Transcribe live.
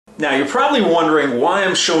Now you're probably wondering why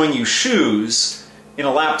I'm showing you shoes in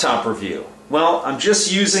a laptop review. Well, I'm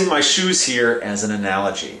just using my shoes here as an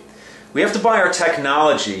analogy. We have to buy our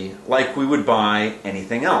technology like we would buy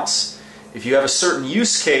anything else. If you have a certain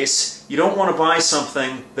use case, you don't want to buy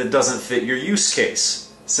something that doesn't fit your use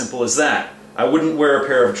case. Simple as that. I wouldn't wear a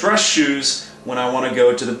pair of dress shoes when I want to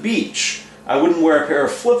go to the beach. I wouldn't wear a pair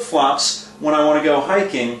of flip-flops when I want to go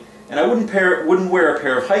hiking, and I wouldn't wear a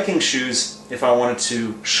pair of hiking shoes if I wanted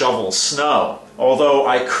to shovel snow. Although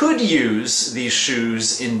I could use these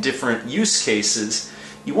shoes in different use cases,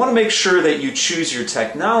 you want to make sure that you choose your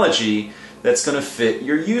technology that's going to fit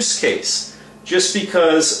your use case. Just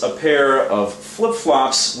because a pair of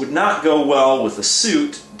flip-flops would not go well with a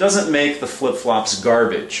suit doesn't make the flip-flops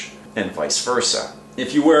garbage, and vice versa.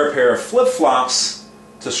 If you wear a pair of flip-flops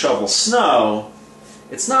to shovel snow,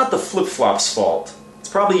 it's not the flip-flops' fault. It's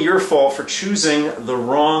probably your fault for choosing the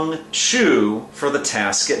wrong shoe for the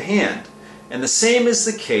task at hand. And the same is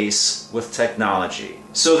the case with technology.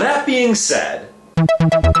 So that being said,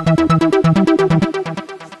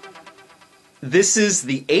 this is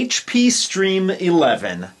the HP Stream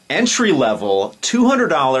 11 entry-level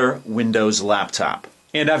 $200 Windows laptop.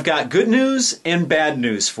 And I've got good news and bad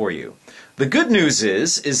news for you. The good news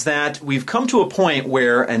is that we've come to a point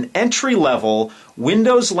where an entry-level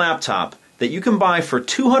Windows laptop that you can buy for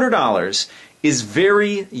 $200 is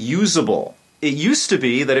very usable. It used to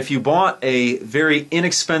be that if you bought a very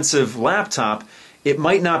inexpensive laptop, it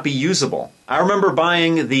might not be usable. I remember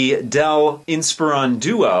buying the Dell Inspiron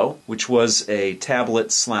Duo, which was a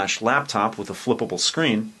tablet/laptop with a flippable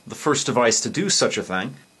screen, the first device to do such a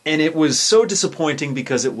thing, and it was so disappointing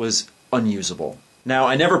because it was unusable. Now,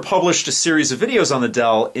 I never published a series of videos on the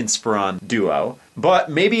Dell Inspiron Duo,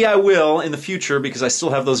 but maybe I will in the future because I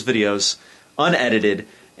still have those videos unedited,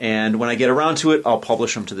 and when I get around to it, I'll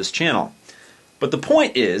publish them to this channel. But the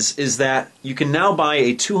point is that you can now buy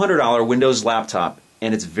a $200 Windows laptop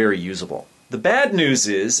and it's very usable. The bad news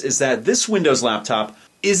is that this Windows laptop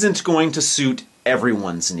isn't going to suit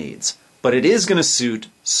everyone's needs, but it is going to suit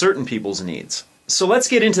certain people's needs. So let's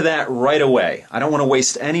get into that right away. I don't want to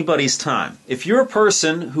waste anybody's time. If you're a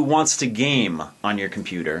person who wants to game on your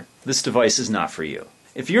computer, this device is not for you.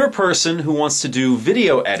 If you're a person who wants to do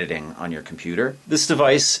video editing on your computer, this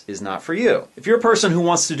device is not for you. If you're a person who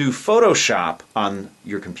wants to do Photoshop on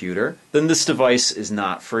your computer, then this device is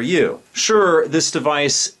not for you. Sure, this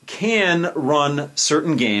device can run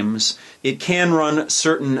certain games, it can run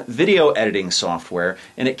certain video editing software,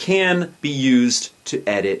 and it can be used to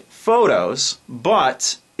edit photos,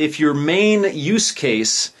 but if your main use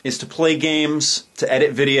case is to play games, to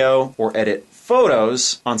edit video, or edit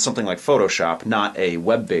photos on something like Photoshop, not a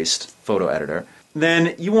web-based photo editor,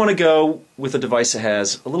 then you want to go with a device that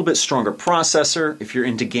has a little bit stronger processor. If you're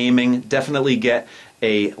into gaming, definitely get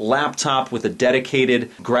a laptop with a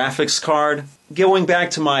dedicated graphics card. Going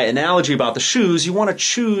back to my analogy about the shoes, you want to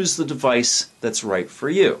choose the device that's right for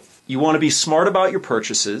you. You want to be smart about your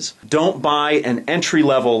purchases. Don't buy an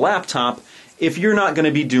entry-level laptop if you're not going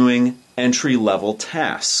to be doing entry-level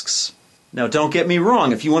tasks. Now, don't get me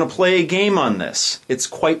wrong, if you want to play a game on this, it's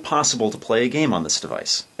quite possible to play a game on this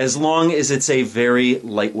device, as long as it's a very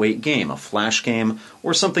lightweight game, a flash game,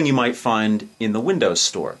 or something you might find in the Windows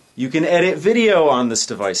Store. You can edit video on this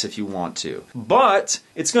device if you want to, but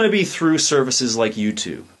it's going to be through services like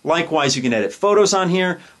YouTube. Likewise, you can edit photos on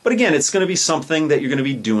here, but again, it's going to be something that you're going to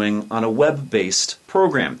be doing on a web-based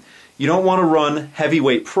program. You don't want to run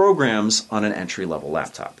heavyweight programs on an entry-level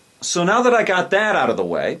laptop. So now that I got that out of the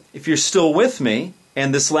way, if you're still with me,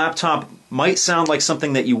 and this laptop might sound like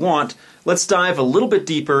something that you want, let's dive a little bit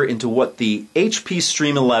deeper into what the HP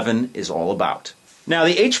Stream 11 is all about. Now,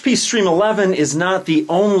 the HP Stream 11 is not the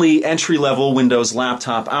only entry-level Windows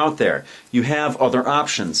laptop out there. You have other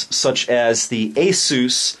options, such as the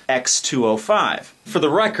Asus X205. For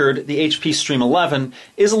the record, the HP Stream 11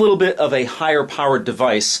 is a little bit of a higher-powered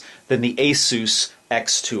device than the Asus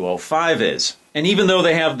X205 is. And even though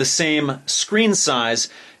they have the same screen size,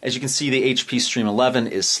 as you can see, the HP Stream 11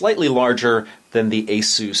 is slightly larger than the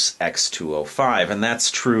Asus X205, and that's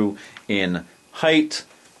true in height,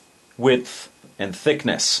 width, and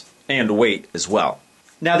thickness, and weight as well.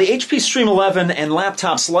 Now, the HP Stream 11 and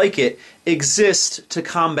laptops like it exist to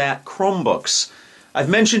combat Chromebooks. I've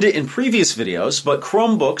mentioned it in previous videos, but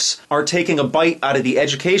Chromebooks are taking a bite out of the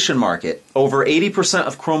education market. Over 80%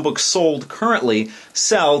 of Chromebooks sold currently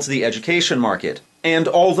sell to the education market. And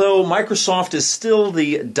although Microsoft is still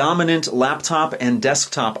the dominant laptop and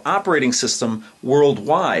desktop operating system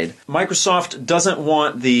worldwide, Microsoft doesn't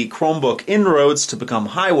want the Chromebook inroads to become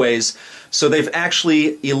highways, so they've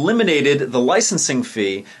actually eliminated the licensing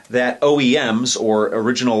fee that OEMs, or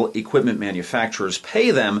original equipment manufacturers,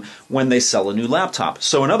 pay them when they sell a new laptop.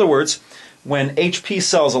 So in other words, when HP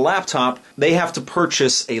sells a laptop, they have to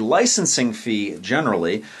purchase a licensing fee,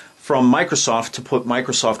 generally, from Microsoft to put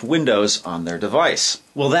Microsoft Windows on their device.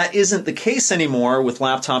 Well, that isn't the case anymore with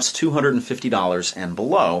laptops $250 and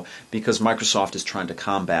below, because Microsoft is trying to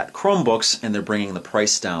combat Chromebooks and they're bringing the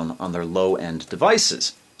price down on their low-end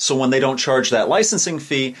devices. So when they don't charge that licensing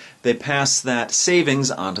fee, they pass that savings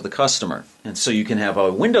on to the customer. And so you can have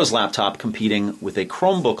a Windows laptop competing with a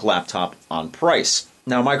Chromebook laptop on price.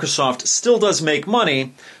 Now, Microsoft still does make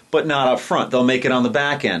money, but not up front. They'll make it on the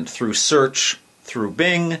back end through search, through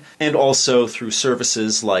Bing, and also through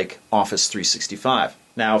services like Office 365.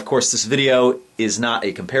 Now, of course, this video is not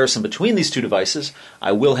a comparison between these two devices.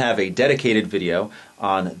 I will have a dedicated video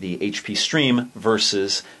on the HP Stream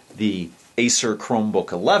versus the Acer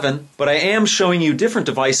Chromebook 11, but I am showing you different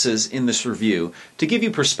devices in this review to give you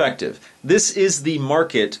perspective. This is the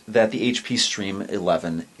market that the HP Stream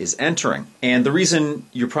 11 is entering. And the reason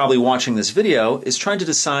you're probably watching this video is trying to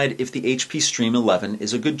decide if the HP Stream 11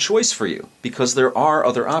 is a good choice for you, because there are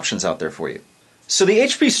other options out there for you. So the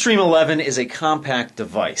HP Stream 11 is a compact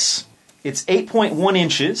device. It's 8.1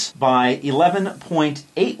 inches by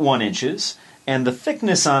 11.81 inches, and the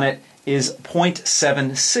thickness on it is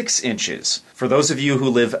 0.76 inches. For those of you who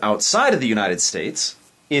live outside of the United States,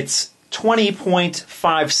 it's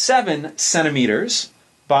 20.57 centimeters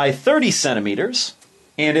by 30 centimeters,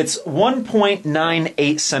 and it's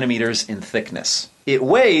 1.98 centimeters in thickness. It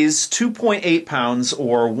weighs 2.8 pounds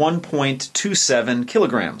or 1.27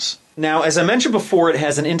 kilograms. Now, as I mentioned before, it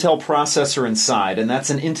has an Intel processor inside, and that's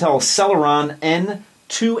an Intel Celeron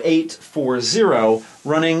N2840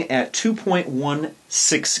 running at 2.16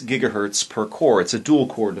 gigahertz per core. It's a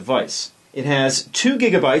dual-core device. It has 2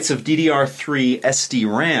 gigabytes of DDR3 SD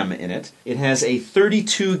RAM in it. It has a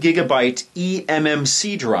 32 gigabyte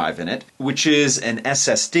eMMC drive in it, which is an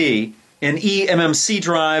SSD. An eMMC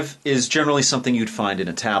drive is generally something you'd find in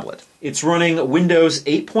a tablet. It's running Windows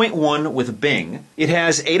 8.1 with Bing. It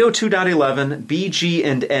has 802.11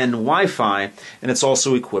 BG&N Wi-Fi, and it's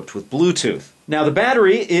also equipped with Bluetooth. Now, the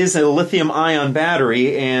battery is a lithium-ion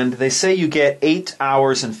battery, and they say you get 8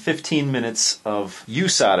 hours and 15 minutes of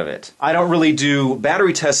use out of it. I don't really do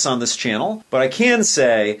battery tests on this channel, but I can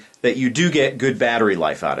say that you do get good battery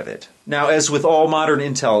life out of it. Now, as with all modern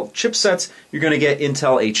Intel chipsets, you're going to get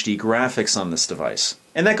Intel HD graphics on this device.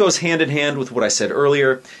 And that goes hand in hand with what I said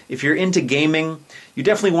earlier. If you're into gaming, you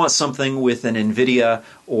definitely want something with an NVIDIA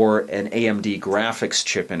or an AMD graphics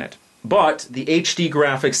chip in it. But the HD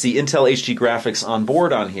graphics, the Intel HD graphics on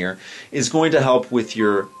board on here, is going to help with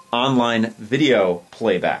your online video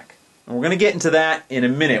playback. And we're going to get into that in a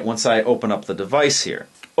minute once I open up the device here.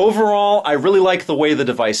 Overall, I really like the way the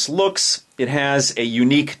device looks. It has a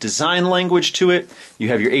unique design language to it. You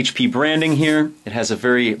have your HP branding here. It has a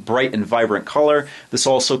very bright and vibrant color. This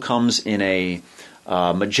also comes in a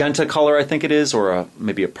magenta color, I think it is, or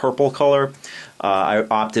maybe a purple color. I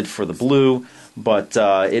opted for the blue, but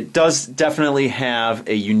it does definitely have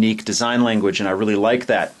a unique design language, and I really like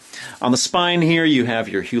that. On the spine here, you have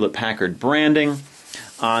your Hewlett Packard branding.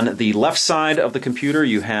 On the left side of the computer,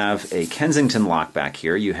 you have a Kensington lock back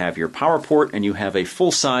here. You have your power port, and you have a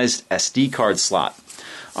full-sized SD card slot.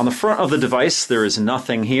 On the front of the device, there is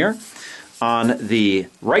nothing here. On the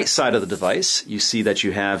right side of the device, you see that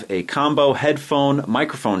you have a combo headphone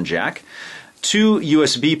microphone jack, 2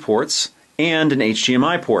 USB ports, and an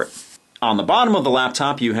HDMI port. On the bottom of the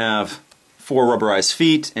laptop, you have 4 rubberized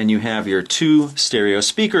feet, and you have your 2 stereo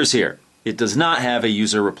speakers here. It does not have a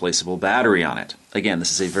user-replaceable battery on it. Again,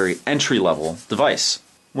 this is a very entry-level device.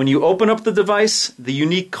 When you open up the device, the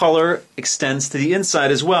unique color extends to the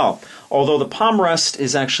inside as well, although the palm rest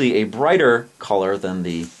is actually a brighter color than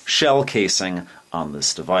the shell casing on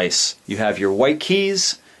this device. You have your white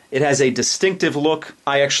keys. It has a distinctive look.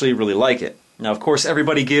 I actually really like it. Now, of course,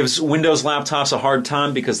 everybody gives Windows laptops a hard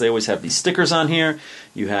time because they always have these stickers on here.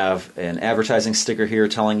 You have an advertising sticker here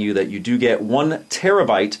telling you that you do get 1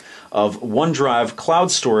 terabyte of OneDrive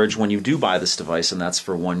cloud storage when you do buy this device, and that's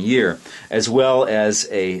for 1 year, as well as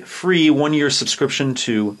a free 1-year subscription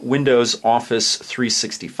to Windows Office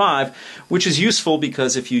 365, which is useful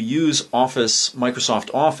because if you use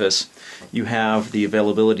Microsoft Office, you have the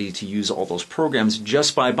availability to use all those programs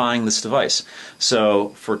just by buying this device. So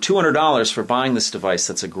for $200 for buying this device,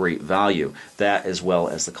 that's a great value. That as well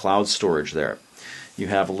as the cloud storage there. You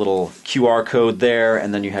have a little QR code there,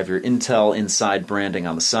 and then you have your Intel Inside branding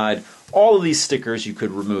on the side. All of these stickers you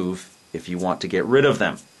could remove if you want to get rid of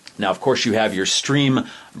them. Now, of course, you have your Stream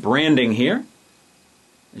branding here,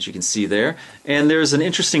 as you can see there. And there's an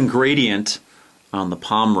interesting gradient on the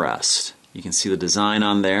palm rest. You can see the design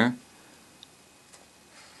on there.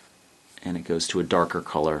 And it goes to a darker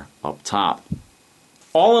color up top.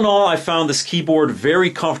 All in all, I found this keyboard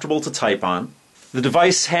very comfortable to type on. The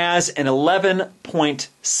device has an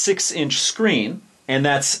 11.6-inch screen, and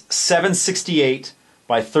that's 768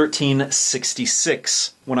 by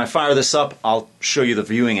 1366. When I fire this up, I'll show you the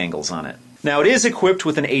viewing angles on it. Now, it is equipped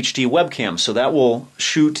with an HD webcam, so that will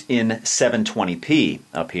shoot in 720p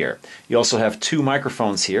up here. You also have two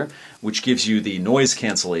microphones here, which gives you the noise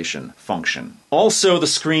cancellation function. Also, the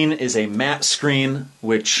screen is a matte screen,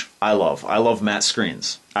 which I love. I love matte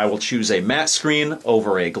screens. I will choose a matte screen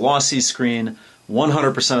over a glossy screen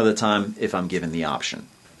 100% of the time if I'm given the option.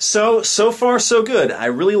 So far so good. I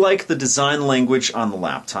really like the design language on the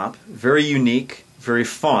laptop. Very unique, very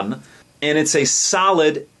fun. And it's a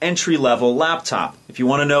solid entry-level laptop. If you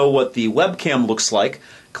want to know what the webcam looks like,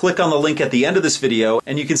 click on the link at the end of this video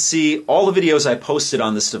and you can see all the videos I posted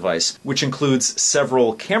on this device, which includes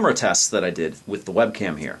several camera tests that I did with the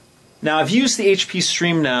webcam here. Now, I've used the HP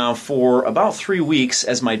Stream now for about 3 weeks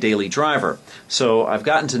as my daily driver, so I've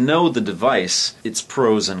gotten to know the device, its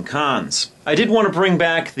pros and cons. I did want to bring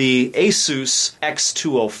back the Asus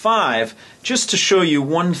X205 just to show you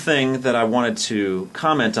one thing that I wanted to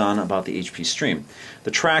comment on about the HP Stream. The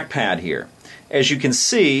trackpad here. As you can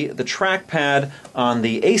see, the trackpad on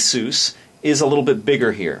the Asus is a little bit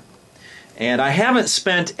bigger here. And I haven't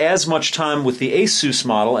spent as much time with the Asus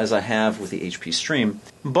model as I have with the HP Stream,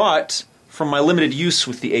 but from my limited use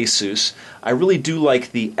with the Asus, I really do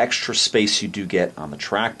like the extra space you do get on the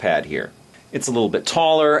trackpad here. It's a little bit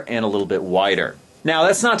taller and a little bit wider. Now,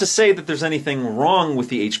 that's not to say that there's anything wrong with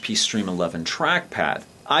the HP Stream 11 trackpad.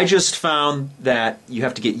 I just found that you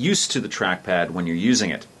have to get used to the trackpad when you're using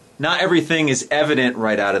it. Not everything is evident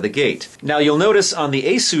right out of the gate. Now, you'll notice on the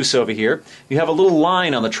Asus over here, you have a little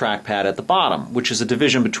line on the trackpad at the bottom, which is a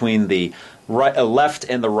division between the left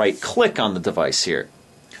and the right click on the device here.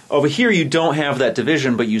 Over here, you don't have that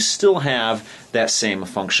division, but you still have that same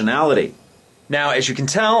functionality. Now, as you can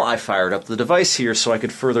tell, I fired up the device here so I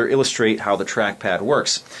could further illustrate how the trackpad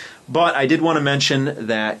works. But I did want to mention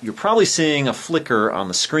that you're probably seeing a flicker on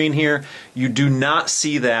the screen here. You do not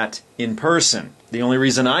see that in person. The only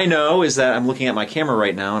reason I know is that I'm looking at my camera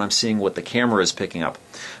right now and I'm seeing what the camera is picking up.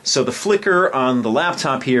 So the flicker on the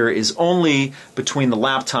laptop here is only between the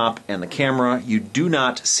laptop and the camera. You do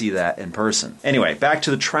not see that in person. Anyway, back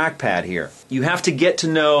to the trackpad here. You have to get to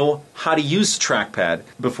know how to use the trackpad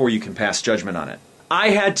before you can pass judgment on it. I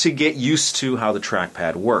had to get used to how the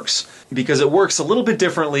trackpad works because it works a little bit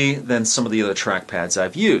differently than some of the other trackpads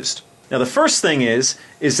I've used. Now, the first thing is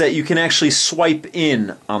that you can actually swipe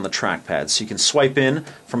in on the trackpad. So you can swipe in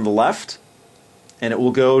from the left, and it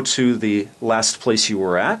will go to the last place you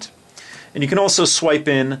were at. And you can also swipe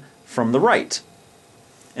in from the right,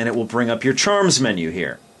 and it will bring up your Charms menu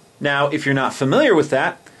here. Now, if you're not familiar with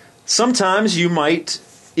that, sometimes you might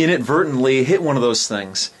inadvertently hit one of those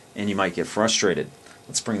things, and you might get frustrated.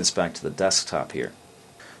 Let's bring this back to the desktop here.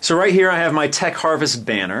 So right here I have my TechHarvest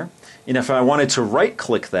banner, and if I wanted to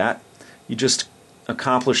right-click that, you just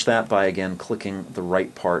accomplish that by, again, clicking the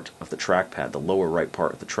right part of the trackpad, the lower right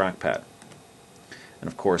part of the trackpad. And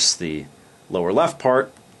of course, the lower left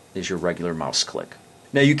part is your regular mouse click.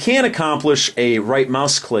 Now, you can accomplish a right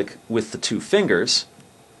mouse click with the 2 fingers,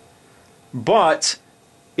 but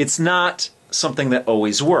it's not something that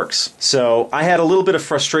always works. So I had a little bit of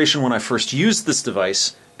frustration when I first used this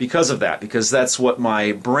device because of that, because that's what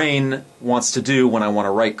my brain wants to do when I want to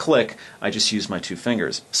right click. I just use my 2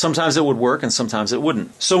 fingers. Sometimes it would work and sometimes it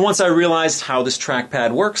wouldn't. So once I realized how this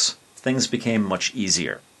trackpad works, things became much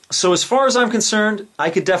easier. So as far as I'm concerned, I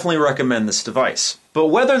could definitely recommend this device. But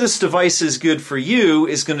whether this device is good for you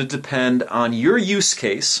is going to depend on your use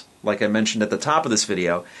case, like I mentioned at the top of this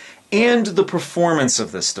video, and the performance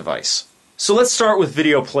of this device. So let's start with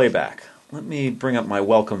video playback. Let me bring up my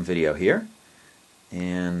welcome video here,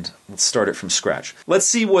 and let's start it from scratch. Let's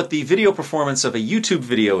see what the video performance of a YouTube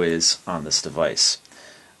video is on this device.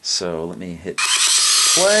 So let me hit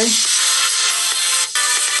play.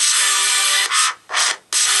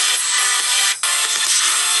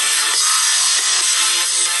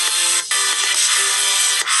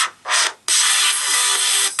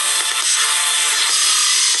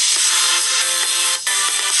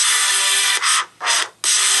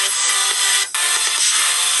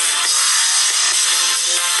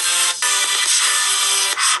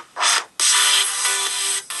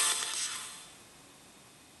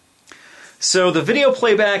 So the video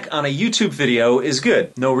playback on a YouTube video is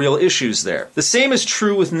good. No real issues there. The same is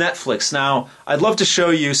true with Netflix. Now, I'd love to show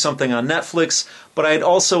you something on Netflix, but I'd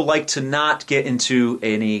also like to not get into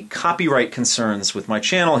any copyright concerns with my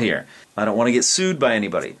channel here. I don't want to get sued by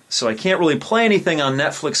anybody. So I can't really play anything on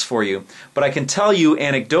Netflix for you, but I can tell you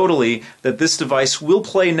anecdotally that this device will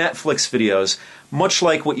play Netflix videos, much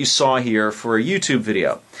like what you saw here for a YouTube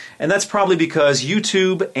video. And that's probably because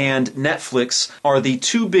YouTube and Netflix are the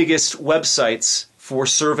two biggest websites for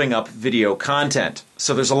serving up video content.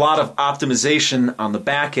 So there's a lot of optimization on the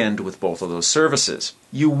back end with both of those services.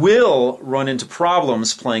 You will run into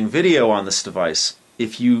problems playing video on this device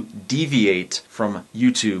if you deviate from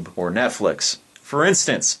YouTube or Netflix. For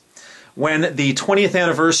instance, when the 20th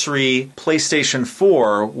anniversary PlayStation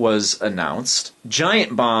 4 was announced,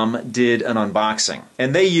 Giant Bomb did an unboxing.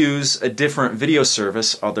 And they use a different video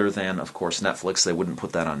service other than, of course, Netflix. They wouldn't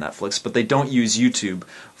put that on Netflix, but they don't use YouTube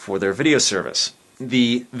for their video service.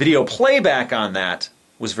 The video playback on that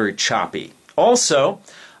was very choppy. Also,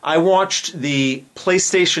 I watched the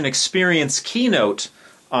PlayStation Experience keynote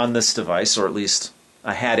on this device, or at least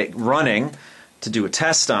I had it running to do a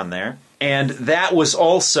test on there. And that was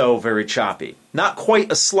also very choppy. Not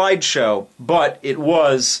quite a slideshow, but it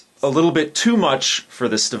was a little bit too much for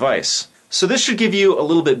this device. So this should give you a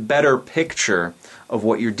little bit better picture of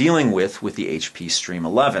what you're dealing with the HP Stream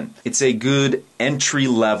 11. It's a good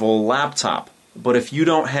entry-level laptop. But if you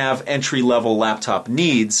don't have entry-level laptop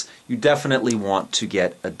needs, you definitely want to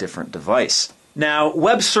get a different device. Now,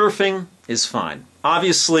 web surfing is fine.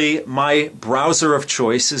 Obviously, my browser of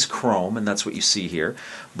choice is Chrome, and that's what you see here.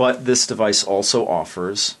 But this device also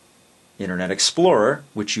offers Internet Explorer,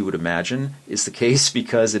 which you would imagine is the case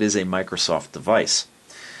because it is a Microsoft device.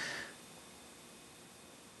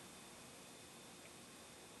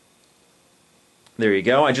 There you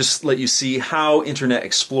go. I just let you see how Internet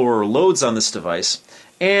Explorer loads on this device,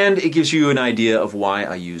 and it gives you an idea of why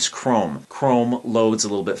I use Chrome. Chrome loads a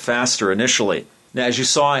little bit faster initially. Now, as you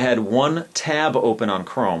saw, I had one tab open on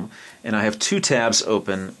Chrome, and I have two tabs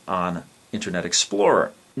open on Internet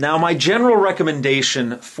Explorer. Now, my general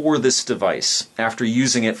recommendation for this device, after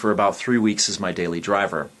using it for about 3 weeks as my daily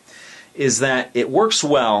driver, is that it works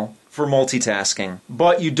well for multitasking,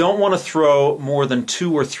 but you don't want to throw more than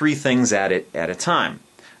 2 or 3 things at it at a time.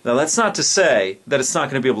 Now, that's not to say that it's not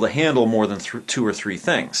going to be able to handle more than 2 or 3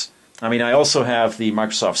 things. I mean, I also have the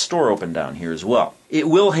Microsoft Store open down here as well. It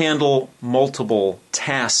will handle multiple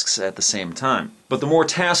tasks at the same time. But the more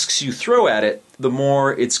tasks you throw at it, the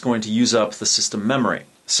more it's going to use up the system memory.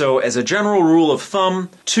 So as a general rule of thumb,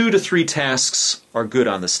 2 to 3 tasks are good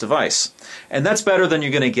on this device. And that's better than you're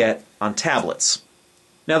going to get on tablets.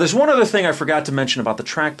 Now, there's one other thing I forgot to mention about the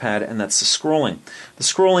trackpad, and that's the scrolling. The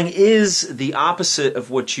scrolling is the opposite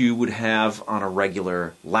of what you would have on a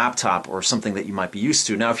regular laptop or something that you might be used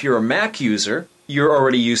to. Now, if you're a Mac user, you're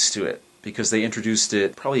already used to it because they introduced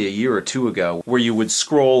it probably a year or 2 ago where you would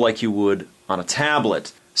scroll like you would on a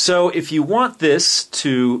tablet. So if you want this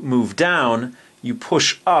to move down, you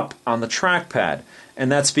push up on the trackpad,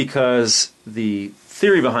 and that's because the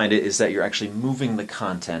theory behind it is that you're actually moving the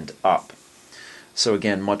content up. So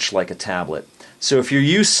again, much like a tablet. So if you're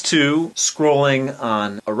used to scrolling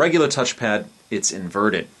on a regular touchpad, it's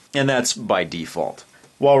inverted. And that's by default.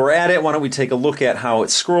 While we're at it, why don't we take a look at how it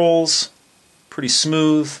scrolls. Pretty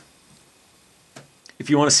smooth. If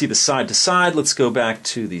you want to see the side to side, let's go back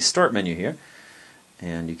to the start menu here.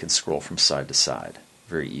 And you can scroll from side to side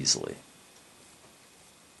very easily.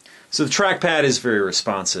 So the trackpad is very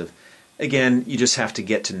responsive. Again, you just have to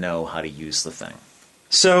get to know how to use the thing.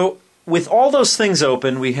 So with all those things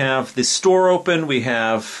open, we have the store open, we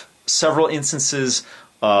have several instances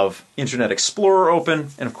of Internet Explorer open,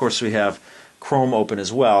 and of course we have Chrome open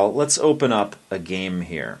as well. Let's open up a game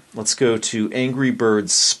here. Let's go to Angry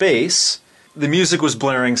Birds Space. The music was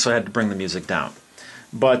blaring, so I had to bring the music down.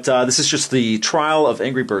 But this is just the trial of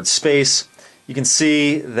Angry Birds Space. You can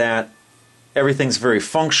see that everything's very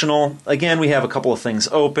functional. Again, we have a couple of things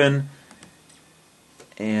open,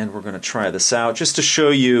 and we're going to try this out just to show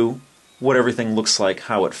you what everything looks like,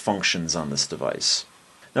 how it functions on this device.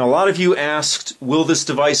 Now, a lot of you asked, will this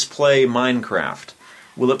device play Minecraft?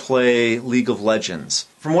 Will it play League of Legends?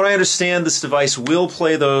 From what I understand, this device will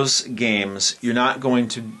play those games. You're not going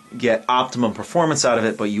to get optimum performance out of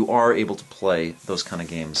it, but you are able to play those kind of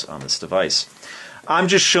games on this device. I'm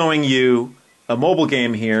just showing you a mobile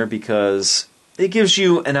game here because it gives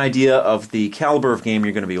you an idea of the caliber of game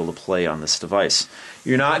you're going to be able to play on this device.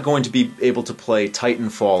 You're not going to be able to play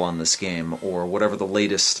Titanfall on this game or whatever the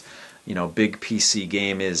latest, big PC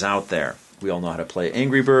game is out there. We all know how to play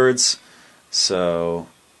Angry Birds, so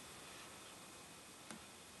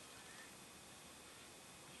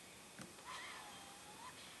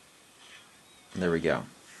There we go.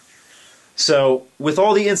 So with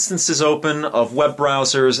all the instances open of web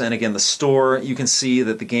browsers and again the store, you can see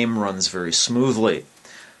that the game runs very smoothly.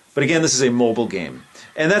 But again, this is a mobile game.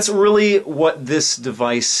 And that's really what this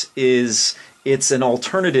device is. It's an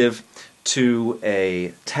alternative to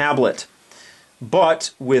a tablet,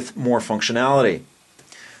 but with more functionality.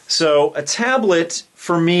 So a tablet,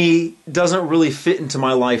 for me, doesn't really fit into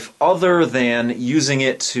my life other than using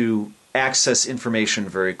it to access information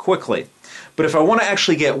very quickly. But if I want to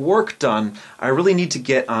actually get work done, I really need to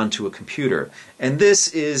get onto a computer. And this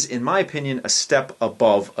is, in my opinion, a step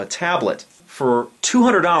above a tablet. For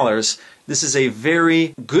 $200, this is a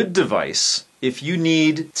very good device if you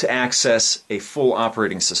need to access a full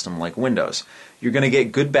operating system like Windows. You're going to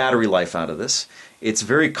get good battery life out of this. It's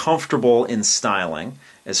very comfortable in styling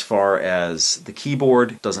as far as the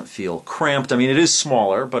keyboard doesn't feel cramped. I mean, it is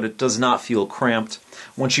smaller, but it does not feel cramped.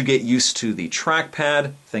 Once you get used to the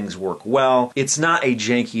trackpad, things work well. It's not a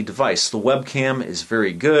janky device. The webcam is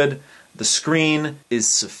very good. The screen is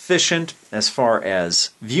sufficient as far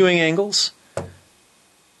as viewing angles.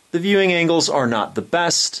 The viewing angles are not the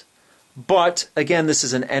best, but again, this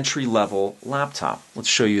is an entry-level laptop. Let's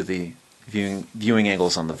show you the viewing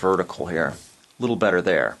angles on the vertical here. A little better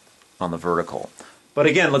there on the vertical. But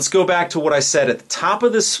again, let's go back to what I said at the top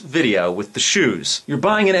of this video with the shoes. You're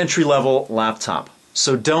buying an entry-level laptop,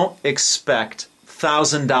 so don't expect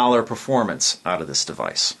 $1,000 performance out of this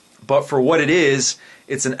device. But for what it is,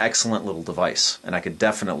 it's an excellent little device, and I could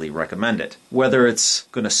definitely recommend it. Whether it's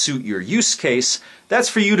going to suit your use case, that's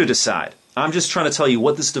for you to decide. I'm just trying to tell you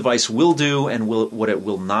what this device will do and what it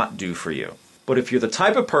will not do for you. But if you're the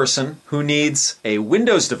type of person who needs a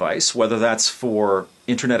Windows device, whether that's for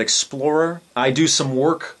Internet Explorer, I do some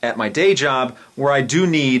work at my day job where I do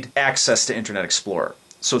need access to Internet Explorer.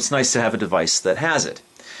 So it's nice to have a device that has it.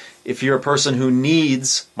 If you're a person who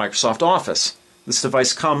needs Microsoft Office, this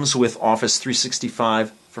device comes with Office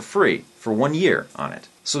 365 for free for 1 year on it.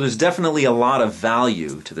 So there's definitely a lot of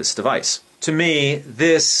value to this device. To me,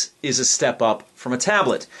 this is a step up from a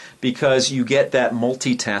tablet because you get that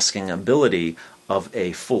multitasking ability of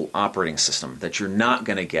a full operating system that you're not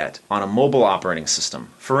going to get on a mobile operating system.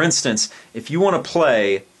 For instance, if you want to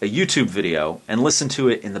play a YouTube video and listen to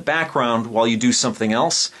it in the background while you do something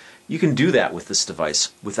else, you can do that with this device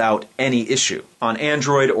without any issue. On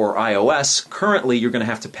Android or iOS, currently you're going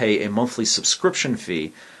to have to pay a monthly subscription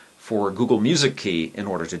fee for Google Music Key in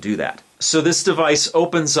order to do that. So this device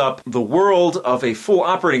opens up the world of a full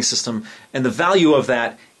operating system, and the value of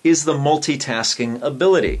that is the multitasking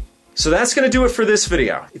ability. So that's going to do it for this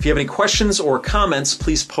video. If you have any questions or comments,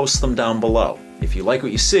 please post them down below. If you like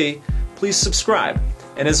what you see, please subscribe.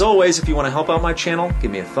 And as always, if you want to help out my channel,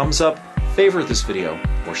 give me a thumbs up, favorite this video,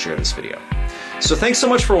 or share this video. So thanks so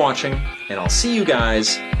much for watching, and I'll see you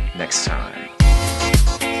guys next time.